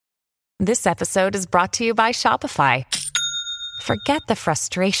This episode is brought to you by Shopify. Forget the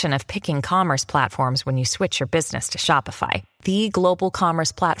frustration of picking commerce platforms when you switch your business to Shopify, the global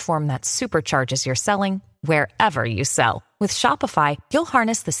commerce platform that supercharges your selling wherever you sell. With Shopify, you'll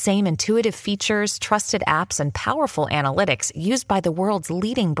harness the same intuitive features, trusted apps, and powerful analytics used by the world's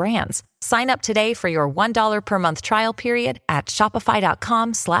leading brands. Sign up today for your $1 per month trial period at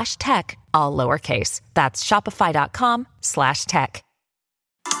shopify.com/tech, all lowercase. That's shopify.com/tech.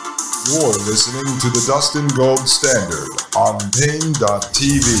 You're listening to the Dustin Gold Standard on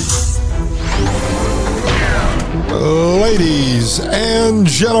Pain.tv. Ladies and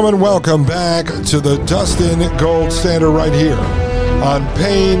gentlemen, welcome back to the Dustin Gold Standard right here on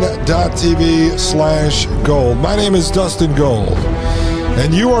Pain.tv/gold. My name is Dustin Gold,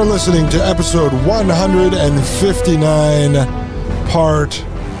 and you are listening to episode 159, part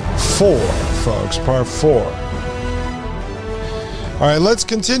 4, folks, part 4. All right, let's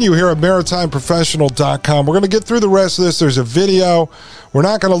continue here at maritimeprofessional.com. We're going to get through the rest of this. There's a video. We're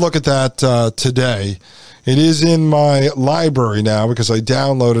not going to look at that today. It is in my library now because I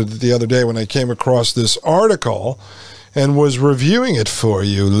downloaded it the other day when I came across this article and was reviewing it for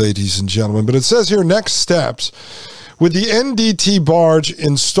you, ladies and gentlemen. But it says here, next steps. With the NDT barge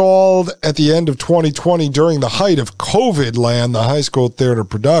installed at the end of 2020 during the height of COVID land, the high school theater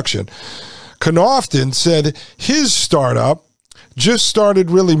production, Knofton said his startup just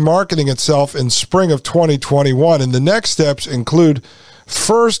started really marketing itself in spring of 2021, and the next steps include,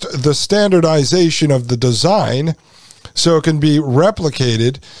 first, the standardization of the design so it can be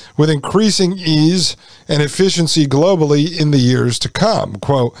replicated with increasing ease and efficiency globally in the years to come.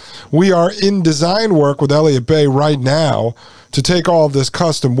 Quote, we are in design work with Elliott Bay right now to take all of this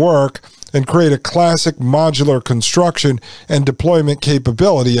custom work and create a classic modular construction and deployment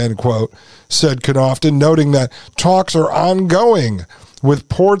capability, end quote, said Knofton, noting that talks are ongoing with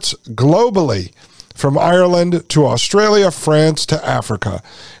ports globally, from Ireland to Australia, France to Africa.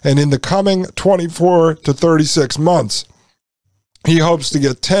 And in the coming 24 to 36 months, he hopes to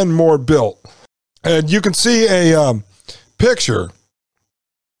get 10 more built. And you can see a picture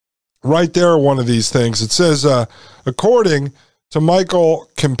right there, one of these things. It says, according to Michael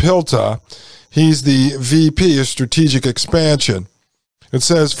Kimpilta, he's the VP of Strategic Expansion. It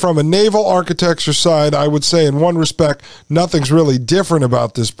says, from a naval architecture side, I would say in one respect, nothing's really different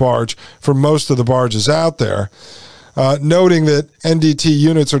about this barge from most of the barges out there. Noting that NDT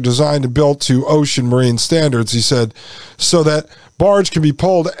units are designed and built to ocean marine standards, he said, so that barge can be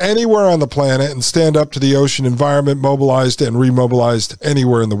pulled anywhere on the planet and stand up to the ocean environment, mobilized and remobilized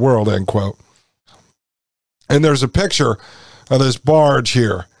anywhere in the world, end quote. And there's a picture of this barge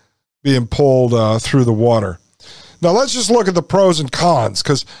here being pulled through the water. Now, let's just look at the pros and cons,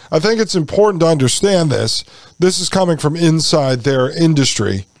 because I think it's important to understand this. This is coming from inside their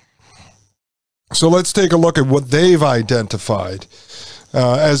industry. So let's take a look at what they've identified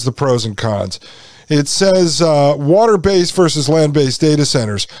as the pros and cons. It says water-based versus land-based data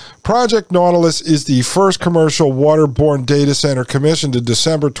centers. Project Nautilus is the first commercial waterborne data center commissioned in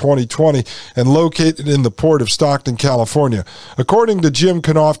December 2020 and located in the port of Stockton, California. According to Jim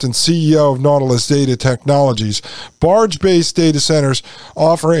Knofton, CEO of Nautilus Data Technologies, barge-based data centers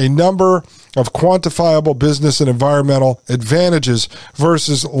offer a number of quantifiable business and environmental advantages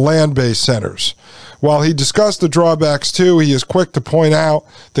versus land-based centers. While he discussed the drawbacks too, he is quick to point out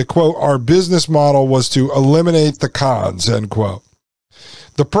that, quote, our business model was to eliminate the cons, end quote.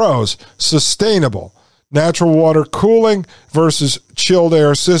 The pros, sustainable. Natural water cooling versus chilled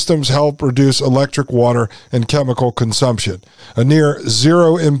air systems help reduce electric, water, and chemical consumption. A near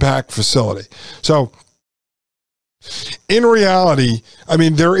zero impact facility. So, in reality, I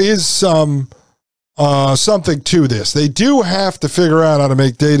mean, there is something to this. They do have to figure out how to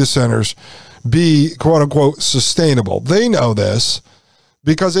make data centers be, quote unquote, sustainable. They know this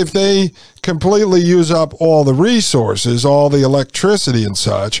because if they completely use up all the resources, all the electricity and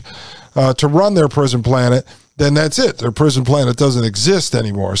such, to run their prison planet, then that's it. Their prison planet doesn't exist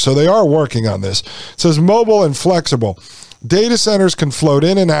anymore. So they are working on this. It says mobile and flexible. Data centers can float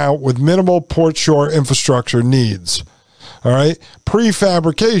in and out with minimal port shore infrastructure needs. All right.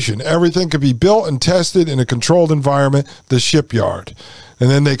 Prefabrication. Everything can be built and tested in a controlled environment, the shipyard. And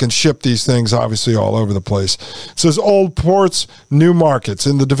then they can ship these things, obviously, all over the place. It says old ports, new markets.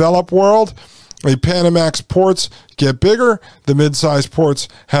 In the developed world, the Panamax ports get bigger. The mid-sized ports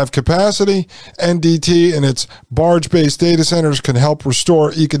have capacity. NDT and its barge-based data centers can help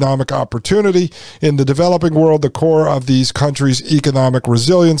restore economic opportunity. In the developing world, the core of these countries' economic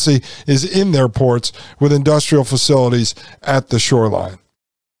resiliency is in their ports with industrial facilities at the shoreline.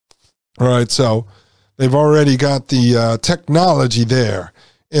 All right, so they've already got the technology there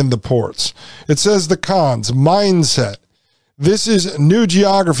in the ports. It says the cons, mindset. This is new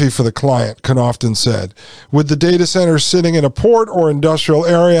geography for the client, Knofton said, with the data center sitting in a port or industrial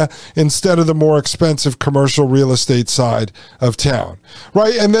area instead of the more expensive commercial real estate side of town,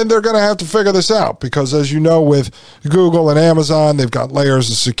 right? And then they're going to have to figure this out because, as you know, with Google and Amazon, they've got layers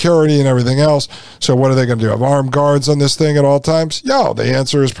of security and everything else. So what are they going to do? Have armed guards on this thing at all times? Yeah, the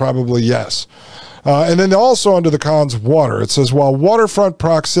answer is probably yes. And then also under the cons, water. It says, while waterfront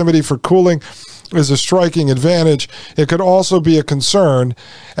proximity for cooling is a striking advantage, it could also be a concern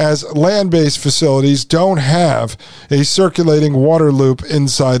as land-based facilities don't have a circulating water loop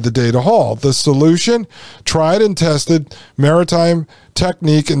inside the data hall. The solution, tried and tested maritime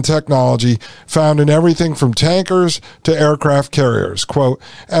technique and technology found in everything from tankers to aircraft carriers. Quote,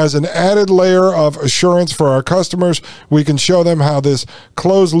 as an added layer of assurance for our customers, we can show them how this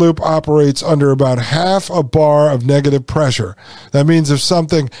closed loop operates under about half a bar of negative pressure. That means if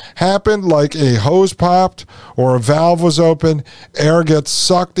something happened, like a hose popped or a valve was open, air gets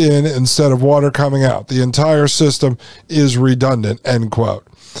sucked in instead of water coming out. The entire system is redundant, end quote.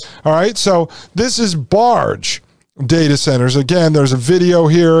 All right, so this is Barge data centers. Again, there's a video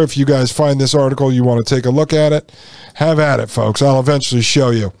here. If you guys find this article, you want to take a look at it, have at it, folks. I'll eventually show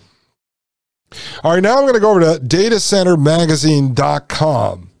you. All right, now I'm going to go over to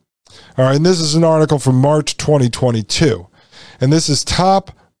datacentermagazine.com. All right, and this is an article from March 2022. And this is top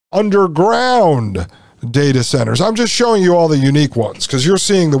underground data centers. I'm just showing you all the unique ones because you're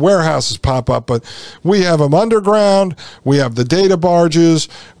seeing the warehouses pop up, but we have them underground. We have the data barges.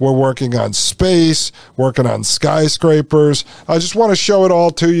 We're working on space, working on skyscrapers. I just want to show it all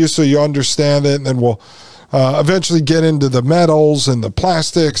to you so you understand it, and then we'll eventually get into the metals and the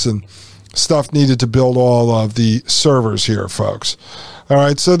plastics and stuff needed to build all of the servers here, folks. All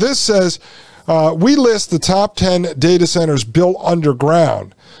right, so this says we list the top 10 data centers built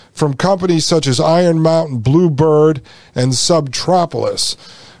underground from companies such as Iron Mountain, Bluebird, and Subtropolis,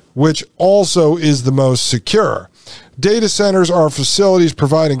 which also is the most secure. Data centers are facilities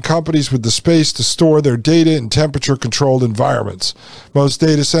providing companies with the space to store their data in temperature-controlled environments. Most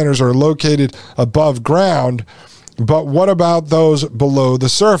data centers are located above ground, but what about those below the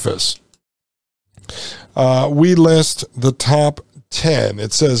surface? We list the top 10.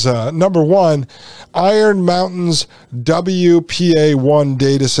 It says, number 1, Iron Mountain's WPA1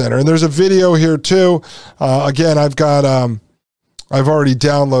 data center. And there's a video here too. Again, I've already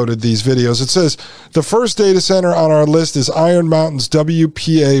downloaded these videos. It says, the first data center on our list is Iron Mountain's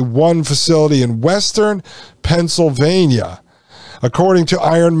WPA1 facility in Western Pennsylvania. According to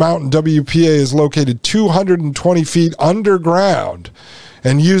Iron Mountain, WPA is located 220 feet underground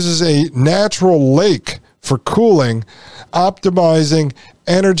and uses a natural lake for cooling, optimizing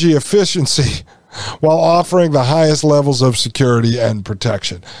energy efficiency while offering the highest levels of security and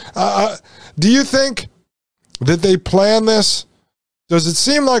protection. Do you think that they plan this? Does it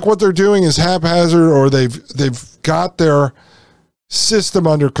seem like what they're doing is haphazard, or they've got their system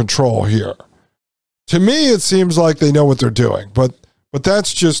under control here? To me, it seems like they know what they're doing, but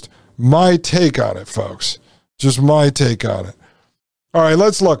that's just my take on it, folks. Just my take on it. All right,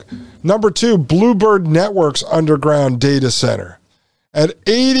 let's look. Number 2, Bluebird Network's underground data center. At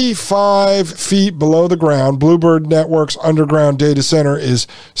 85 feet below the ground, Bluebird Network's underground data center is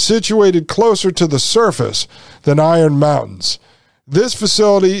situated closer to the surface than Iron Mountain's. This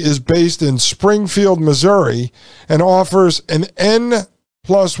facility is based in Springfield, Missouri, and offers an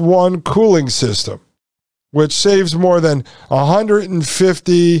N+1 cooling system, which saves more than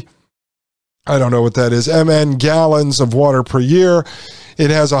 150 I don't know what that is, MN gallons of water per year. It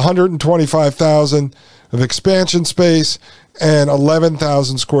has 125,000 of expansion space and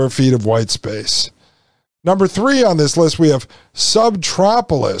 11,000 square feet of white space. Number 3 on this list, we have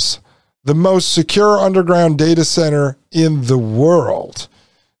Subtropolis, the most secure underground data center in the world.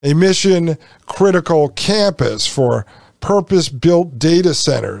 A mission-critical campus for purpose-built data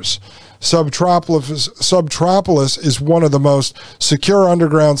centers. Subtropolis is one of the most secure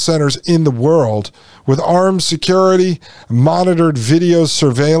underground centers in the world, with armed security, monitored video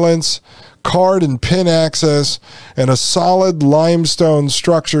surveillance, card and PIN access, and a solid limestone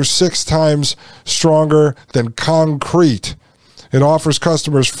structure 6 times stronger than concrete. It offers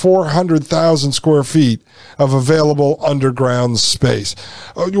customers 400,000 square feet of available underground space.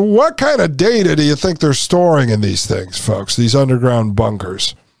 What kind of data do you think they're storing in these things, folks, these underground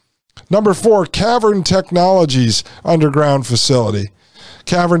bunkers? Number 4, Cavern Technologies underground facility.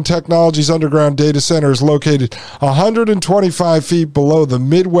 Cavern Technologies underground data center is located 125 feet below the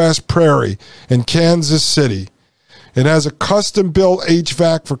Midwest Prairie in Kansas City. It has a custom-built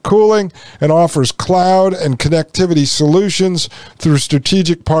HVAC for cooling and offers cloud and connectivity solutions through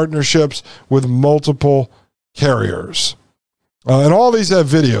strategic partnerships with multiple carriers. And all these have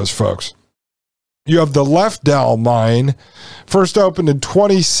videos, folks. You have the Lefdal mine, first opened in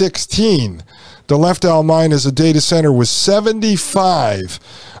 2016. The Lefdal mine is a data center with 75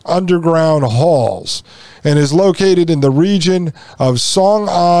 underground halls and is located in the region of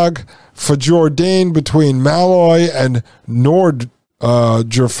Songog, Fjordan, between Malloy and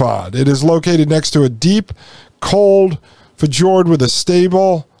Nordjylland. It is located next to a deep, cold fjord with a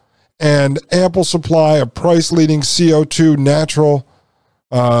stable and ample supply of price-leading CO2 neutral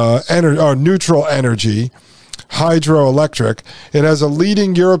energy, hydroelectric. It has a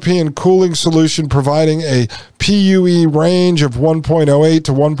leading European cooling solution providing a PUE range of 1.08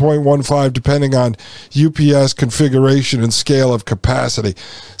 to 1.15 depending on UPS configuration and scale of capacity.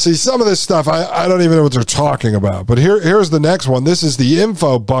 See, some of this stuff, I don't even know what they're talking about. But here's the next one. This is the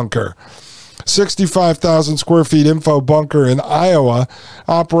Info Bunker. 65,000 square feet Info Bunker in Iowa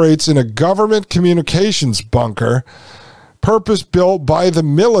operates in a government communications bunker purpose-built by the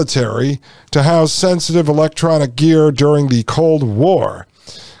military to house sensitive electronic gear during the Cold War.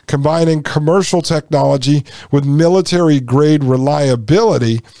 Combining commercial technology with military-grade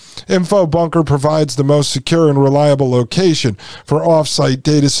reliability, Info Bunker provides the most secure and reliable location for off-site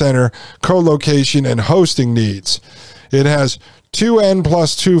data center co-location and hosting needs. It has 2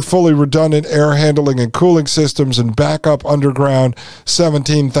 N+2 fully redundant air handling and cooling systems and backup underground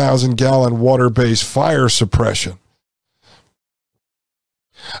 17,000-gallon water-based fire suppression.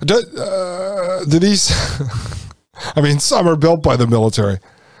 Do these, I mean, some are built by the military.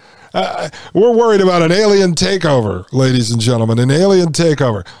 We're worried about an alien takeover, ladies and gentlemen, an alien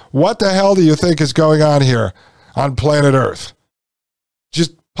takeover. What the hell do you think is going on here on planet Earth?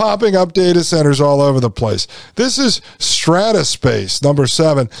 Just popping up data centers all over the place. This is Strataspace, number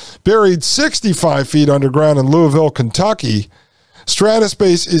 7, buried 65 feet underground in Louisville, Kentucky.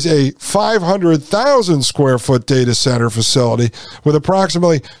 Strataspace is a 500,000 square foot data center facility with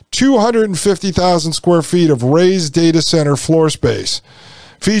approximately 250,000 square feet of raised data center floor space.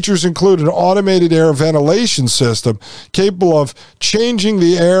 Features include an automated air ventilation system capable of changing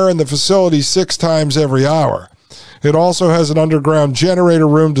the air in the facility 6 times every hour. It also has an underground generator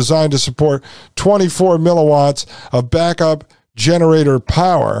room designed to support 24 milliwatts of backup generator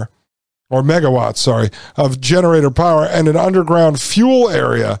power, or megawatts, of generator power, and an underground fuel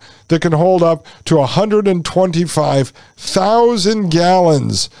area that can hold up to 125,000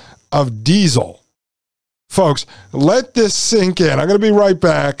 gallons of diesel. Folks, let this sink in. I'm going to be right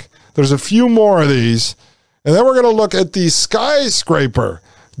back. There's a few more of these, and then we're going to look at the skyscraper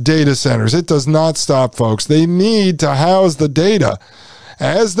data centers. It does not stop, folks. They need to house the data.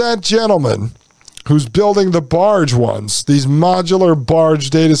 As that gentleman who's building the Barge ones, these modular Barge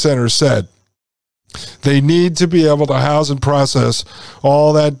data centers, said, they need to be able to house and process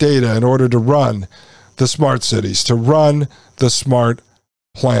all that data in order to run the smart cities, to run the smart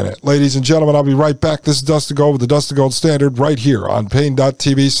planet. Ladies and gentlemen, I'll be right back. This is Dustin Gold with the Dustin Gold Standard right here on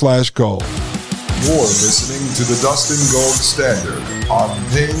Paine.tv/gold. You're listening to the Dustin Gold Standard on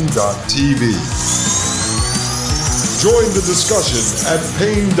Paine.tv. Join the discussion at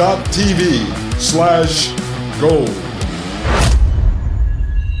Paine.tv/gold.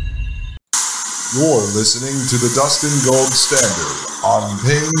 You're listening to the Dustin Gold Standard on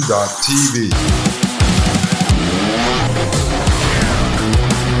Paine.tv.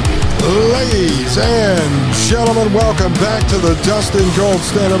 Ladies and gentlemen, welcome back to the Dustin Gold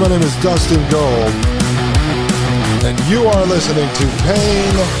Standard. My name is Dustin Gold, and you are listening to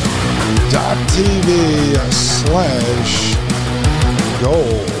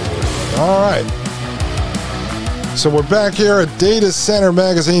Paine.tv/gold. All right. So we're back here at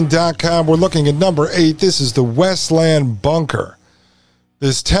DataCenterMagazine.com. We're looking at number 8. This is the Westland Bunker.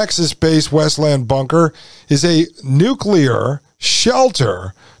 This Texas-based Westland Bunker is a nuclear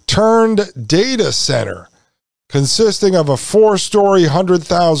shelter turned data center consisting of a 4-story,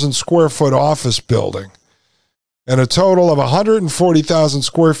 100,000 square foot office building and a total of 140,000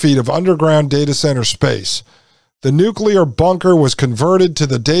 square feet of underground data center space. The nuclear bunker was converted to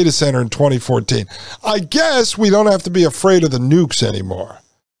the data center in 2014. I guess we don't have to be afraid of the nukes anymore.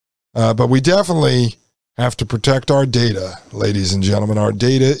 But we definitely have to protect our data, ladies and gentlemen. Our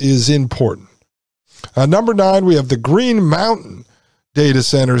data is important. Number 9, we have the Green Mountain Data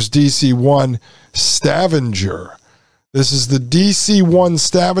Centers DC-1 Stavanger. This is the DC-1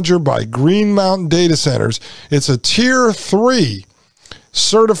 Stavanger by Green Mountain Data Centers. It's a Tier 3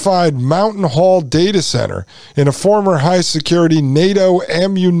 certified Mountain Hall data center in a former high-security NATO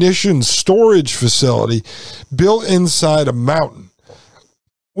ammunition storage facility built inside a mountain,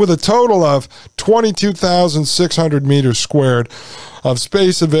 with a total of 22,600 meters squared of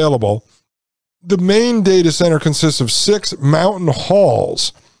space available. The main data center consists of 6 mountain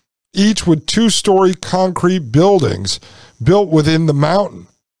halls, each with 2-story concrete buildings built within the mountain.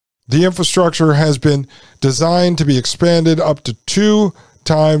 The infrastructure has been designed to be expanded up to 2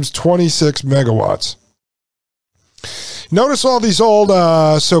 times 26 megawatts. Notice all these old,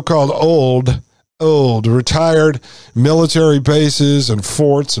 so-called old retired military bases and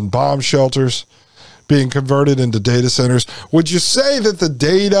forts and bomb shelters being converted into data centers. Would you say that the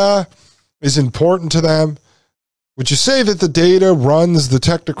data is important to them? Would you say that the data runs the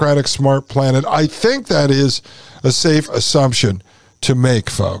technocratic smart planet? I think that is a safe assumption to make,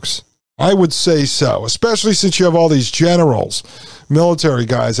 folks. I would say so, especially since you have all these generals, military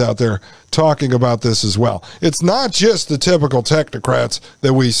guys out there talking about this as well. It's not just the typical technocrats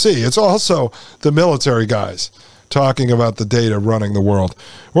that we see. It's also the military guys talking about the data running the world.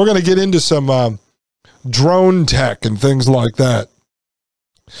 We're going to get into some drone tech and things like that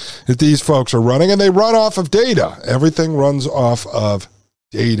these folks are running, and they run off of data. Everything runs off of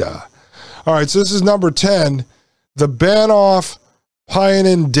data. All right, so this is number 10, the Banff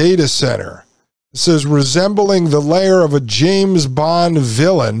Pianon Data Center. It says, resembling the lair of a James Bond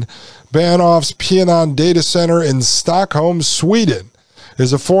villain, Banff's Pianon Data Center in Stockholm, Sweden,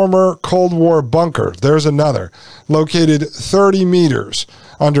 is a former Cold War bunker. There's another, located 30 meters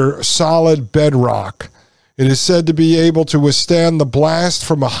under solid bedrock. It is said to be able to withstand the blast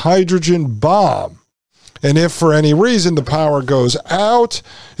from a hydrogen bomb. And if for any reason the power goes out,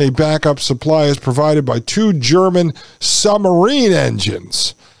 a backup supply is provided by 2 German submarine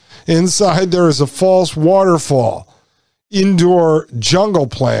engines. Inside there is a false waterfall, indoor jungle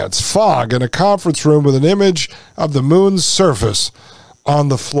plants, fog, and a conference room with an image of the moon's surface on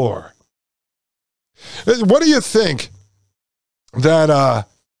the floor. What do you think that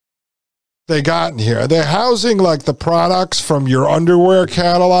they got in here? They're housing like the products from your underwear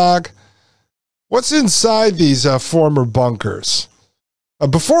catalog. What's inside these former bunkers?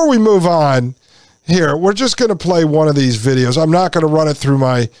 Before we move on here, we're just going to play one of these videos. I'm not going to run it through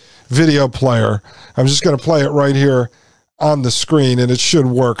my video player. I'm just going to play it right here on the screen, and it should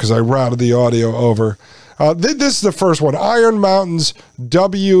work because I routed the audio over. This is the first one, Iron Mountain's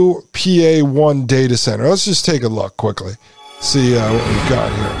WPA1 data center. Let's just take a look quickly, see what we've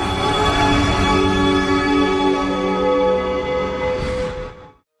got here.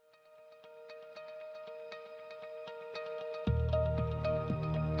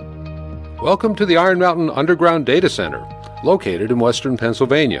 Welcome to the Iron Mountain Underground Data Center, located in western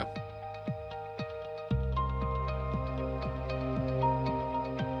Pennsylvania.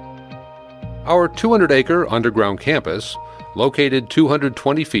 Our 200-acre underground campus, located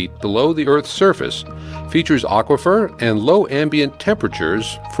 220 feet below the Earth's surface, features aquifer and low ambient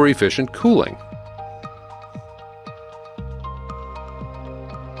temperatures for efficient cooling.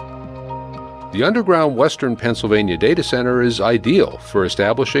 The underground Western Pennsylvania Data Center is ideal for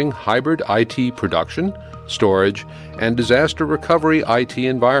establishing hybrid IT production, storage, and disaster recovery IT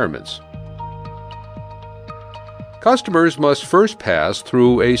environments. Customers must first pass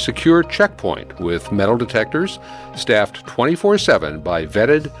through a secure checkpoint with metal detectors staffed 24/7 by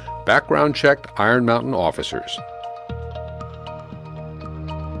vetted, background-checked Iron Mountain officers.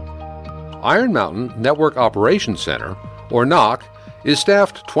 Iron Mountain Network Operations Center, or NOC, is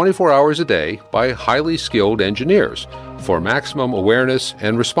staffed 24 hours a day by highly skilled engineers for maximum awareness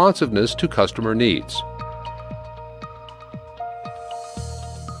and responsiveness to customer needs.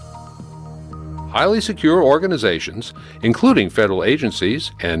 Highly secure organizations, including federal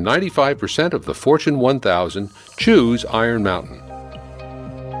agencies, and 95% of the Fortune 1000 choose Iron Mountain.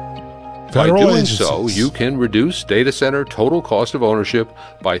 By doing so, you can reduce data center total cost of ownership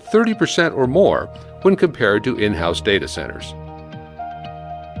by 30% or more when compared to in-house data centers.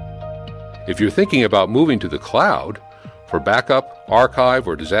 If you're thinking about moving to the cloud for backup, archive,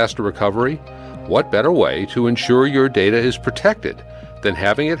 or disaster recovery, what better way to ensure your data is protected than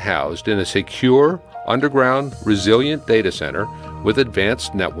having it housed in a secure, underground, resilient data center with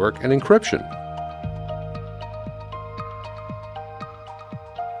advanced network and encryption?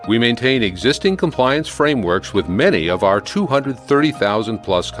 We maintain existing compliance frameworks with many of our 230,000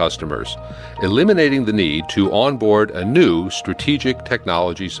 plus customers, eliminating the need to onboard a new strategic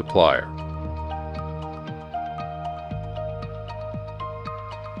technology supplier.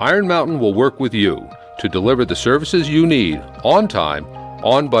 Iron Mountain will work with you to deliver the services you need on time,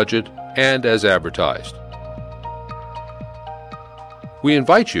 on budget, and as advertised. We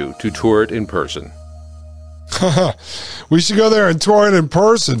invite you to tour it in person. We should go there and tour it in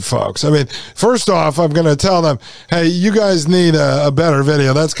person, folks. I mean, first off, I'm going to tell them, hey, you guys need a better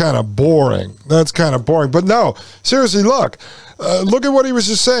video. That's kind of boring. But no, seriously, look at what he was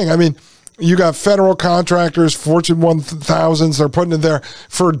just saying. I mean, you got federal contractors, Fortune 1000s, they're putting it there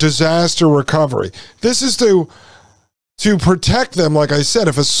for disaster recovery. This is to protect them, like I said.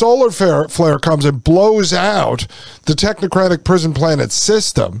 If a solar flare comes and blows out the Technocratic Prison Planet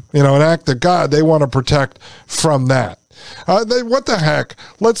system, an act of God, they want to protect from that. What the heck?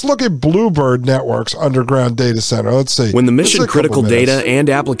 Let's look at Bluebird Network's underground data center. Let's see. When the mission-critical data and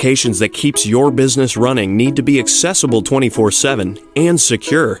applications that keeps your business running need to be accessible 24/7 and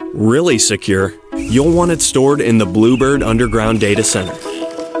secure, really secure, you'll want it stored in the Bluebird Underground Data Center.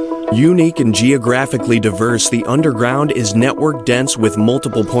 Unique and geographically diverse, the underground is network dense with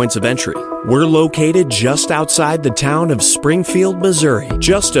multiple points of entry. We're located just outside the town of Springfield, Missouri,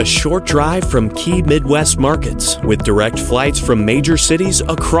 just a short drive from key Midwest markets, with direct flights from major cities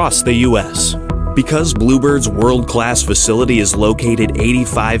across the U.S. Because Bluebird's world-class facility is located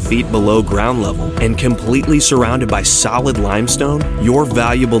 85 feet below ground level and completely surrounded by solid limestone, your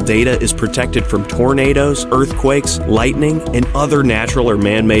valuable data is protected from tornadoes, earthquakes, lightning, and other natural or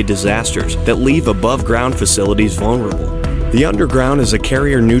man-made disasters that leave above-ground facilities vulnerable. The underground is a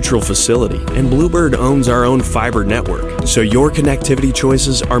carrier-neutral facility, and Bluebird owns our own fiber network, so your connectivity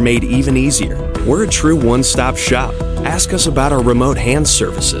choices are made even easier. We're a true one-stop shop. Ask us about our remote hands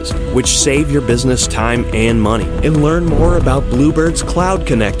services, which save your business time and money. And learn more about Bluebird's Cloud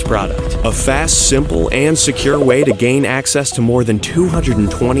Connect product, a fast, simple, and secure way to gain access to more than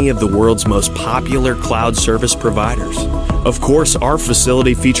 220 of the world's most popular cloud service providers. Of course, our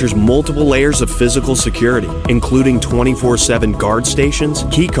facility features multiple layers of physical security, including 24/7 guard stations,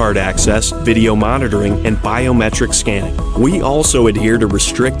 keycard access, video monitoring, and biometric scanning. We also adhere to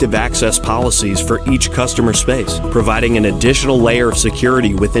restrictive access policies for each customer space, providing an additional layer of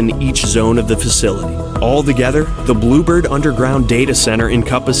security within each zone of the facility. Altogether, the Bluebird Underground Data Center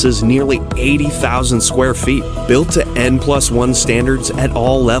encompasses nearly 80,000 square feet, built to N+1 standards at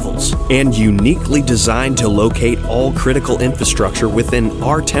all levels, and uniquely designed to locate all critical infrastructure within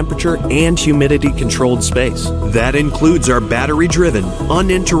our temperature and humidity controlled space. That includes our battery-driven,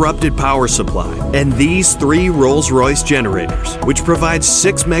 uninterrupted power supply and these 3 Rolls-Royce generators, which provide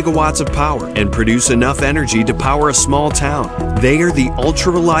 6 megawatts of power and produce enough energy to power a small town. They are the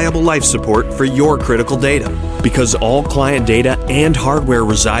ultra-reliable life support for your critical data. Because all client data and hardware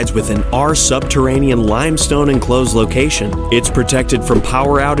resides within our subterranean limestone enclosed location, it's protected from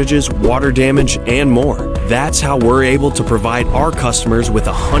power outages, water damage, and more. That's how we're able to provide our customers with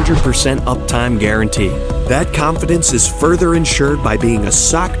a 100% uptime guarantee. That confidence is further ensured by being a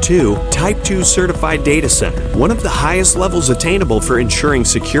SOC 2 Type 2 certified data center, one of the highest levels attainable for ensuring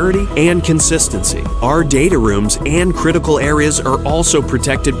security and consistency. Our data rooms and critical areas are also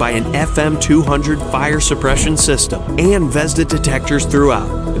protected by an FM200 fire suppression system and VESDA detectors throughout.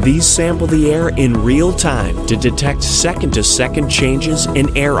 These sample the air in real time to detect second-to-second changes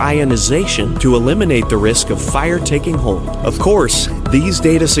in air ionization to eliminate the risk of fire taking hold. Of course, these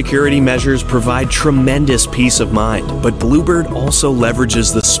data security measures provide tremendous peace of mind, but Bluebird also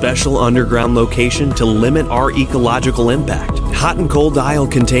leverages the special underground location to limit our ecological impact. Hot and cold aisle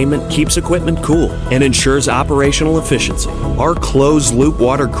containment keeps equipment cool and ensures operational efficiency. Our closed-loop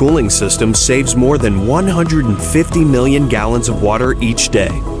water cooling system saves more than 150 million gallons of water each day.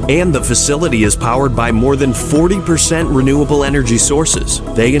 And the facility is powered by more than 40% renewable energy sources.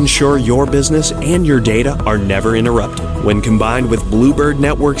 They ensure your business and your data are never interrupted. When combined with Bluebird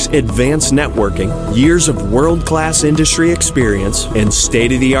Network's advanced networking, years of world-class industry experience, and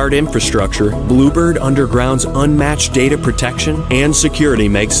state-of-the-art infrastructure, Bluebird Underground's unmatched data protection and security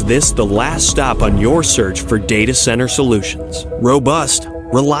makes this the last stop on your search for data center solutions. Robust,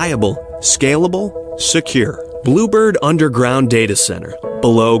 reliable, scalable, secure. Bluebird Underground Data Center.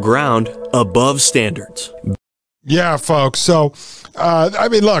 Below ground, above standards. Yeah, folks. So,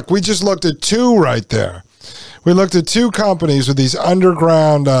 look, we just looked at 2 right there. We looked at 2 companies with these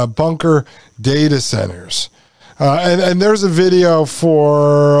underground bunker data centers. And there's a video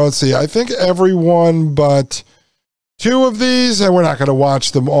for, let's see, I think everyone but 2 of these, and we're not going to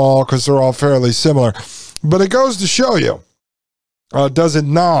watch them all because they're all fairly similar. But it goes to show you, does it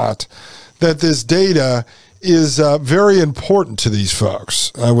not, that this data is very important to these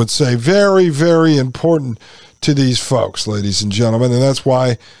folks. I would say very, very important to these folks, ladies and gentlemen, and that's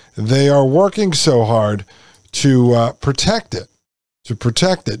why they are working so hard to protect it.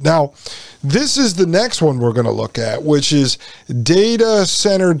 Now, this is the next one we're going to look at, which is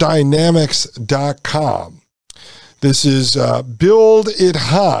datacenterdynamics.com. This is Build It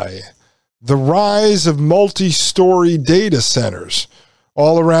High, the rise of multi-story data centers.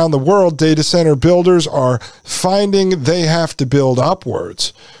 All around the world, data center builders are finding they have to build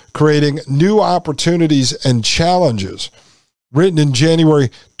upwards, creating new opportunities and challenges. Written in January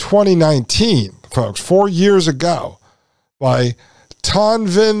 2019, folks, 4 years ago, by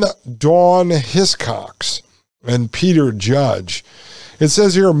Tonvin Dawn Hiscox and Peter Judge. It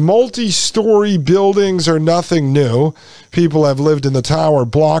says here, multi-story buildings are nothing new. People have lived in the tower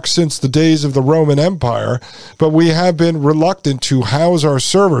block since the days of the Roman Empire, but we have been reluctant to house our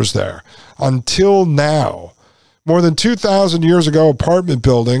servers there until now. More than 2,000 years ago, apartment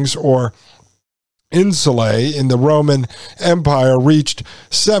buildings, or insulae, in the Roman Empire reached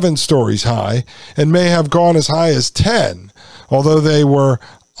 7 stories high and may have gone as high as 10, although they were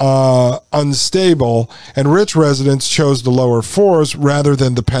unstable, and rich residents chose the lower floors rather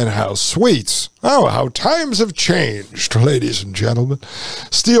than the penthouse suites. Oh, how times have changed, ladies and gentlemen.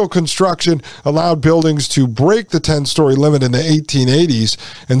 Steel construction allowed buildings to break the 10-story limit in the 1880s,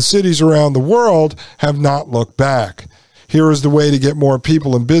 and cities around the world have not looked back. Here is the way to get more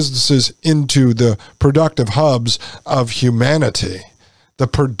people and businesses into the productive hubs of humanity. The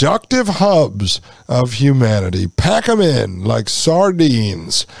productive hubs of humanity. Pack them in like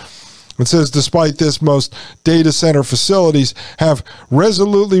sardines. It says, despite this, most data center facilities have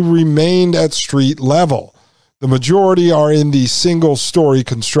resolutely remained at street level. The majority are in the single-story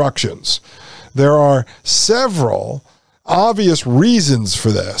constructions. There are several obvious reasons for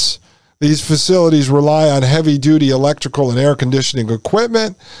this. These facilities rely on heavy-duty electrical and air conditioning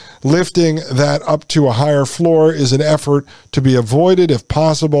equipment. Lifting that up to a higher floor is an effort to be avoided if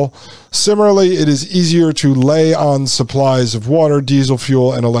possible. Similarly, it is easier to lay on supplies of water, diesel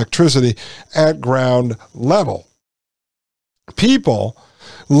fuel, and electricity at ground level. People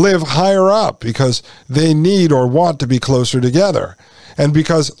live higher up because they need or want to be closer together, and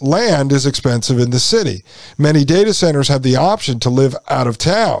because land is expensive in the city. Many data centers have the option to live out of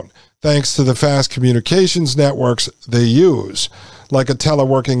town, thanks to the fast communications networks they use. Like a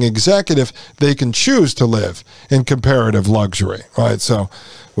teleworking executive, they can choose to live in comparative luxury. Right? So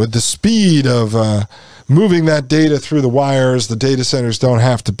with the speed of moving that data through the wires, the data centers don't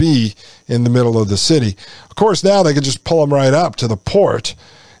have to be in the middle of the city. Of course, now they can just pull them right up to the port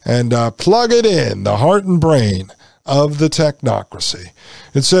and plug it in, the heart and brain of the technocracy.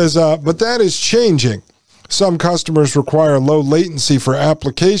 It says, but that is changing. Some customers require low latency for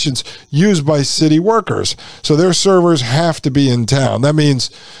applications used by city workers, so their servers have to be in town. That means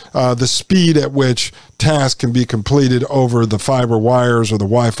the speed at which tasks can be completed over the fiber wires or the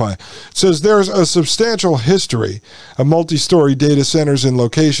Wi-Fi. It says there's a substantial history of multi-story data centers in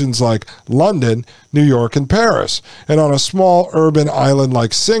locations like London, New York, and Paris. And on a small urban island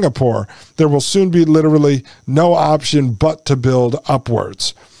like Singapore, there will soon be literally no option but to build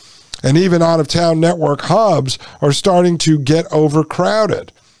upwards. And even out-of-town network hubs are starting to get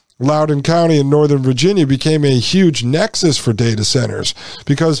overcrowded. Loudoun County in Northern Virginia became a huge nexus for data centers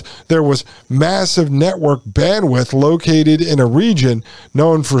because there was massive network bandwidth located in a region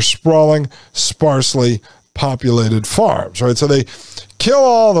known for sprawling, sparsely populated farms. Right? So they kill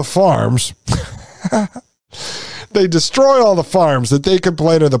all the farms. They destroy all the farms that they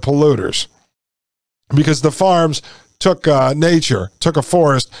complain are the polluters because the farms took nature, took a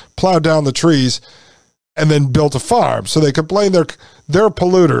forest, plowed down the trees, and then built a farm. So they complain they're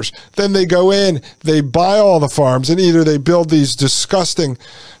polluters. Then they go in, they buy all the farms, and either they build these disgusting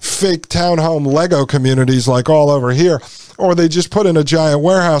fake townhome Lego communities like all over here, or they just put in a giant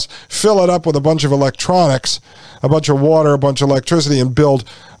warehouse, fill it up with a bunch of electronics, a bunch of water, a bunch of electricity, and build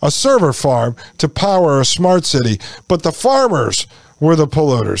a server farm to power a smart city. But the farmers were the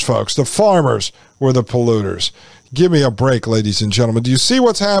polluters, folks. The farmers were the polluters. Give me a break, ladies and gentlemen. Do you see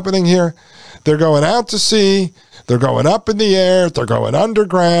what's happening here? They're going out to sea. They're going up in the air. They're going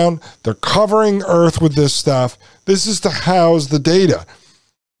underground. They're covering Earth with this stuff. This is to house the data.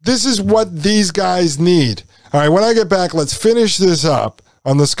 This is what these guys need. All right, when I get back, let's finish this up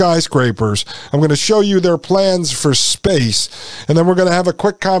on the skyscrapers. I'm going to show you their plans for space, and then we're going to have a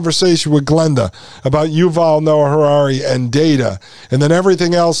quick conversation with Glenda about Yuval Noah Harari and data, and then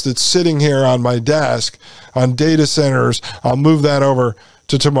everything else that's sitting here on my desk on data centers, I'll move that over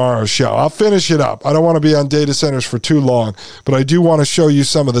to tomorrow's show. I'll finish it up. I don't want to be on data centers for too long, but I do want to show you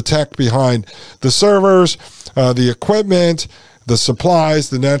some of the tech behind the servers, the equipment, the supplies,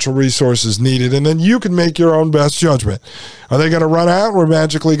 the natural resources needed, and then you can make your own best judgment. Are they going to run out? We're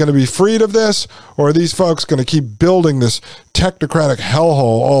magically going to be freed of this? Or are these folks going to keep building this technocratic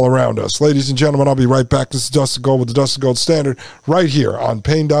hellhole all around us? Ladies and gentlemen, I'll be right back. This is Dustin Gold with the Dustin Gold Standard right here on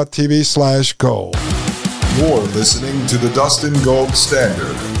Pain.tv/gold. You're listening to the Dustin Gold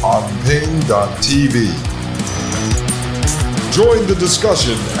Standard on Pain.tv. Join the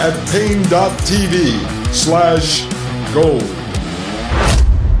discussion at Pain.tv/gold.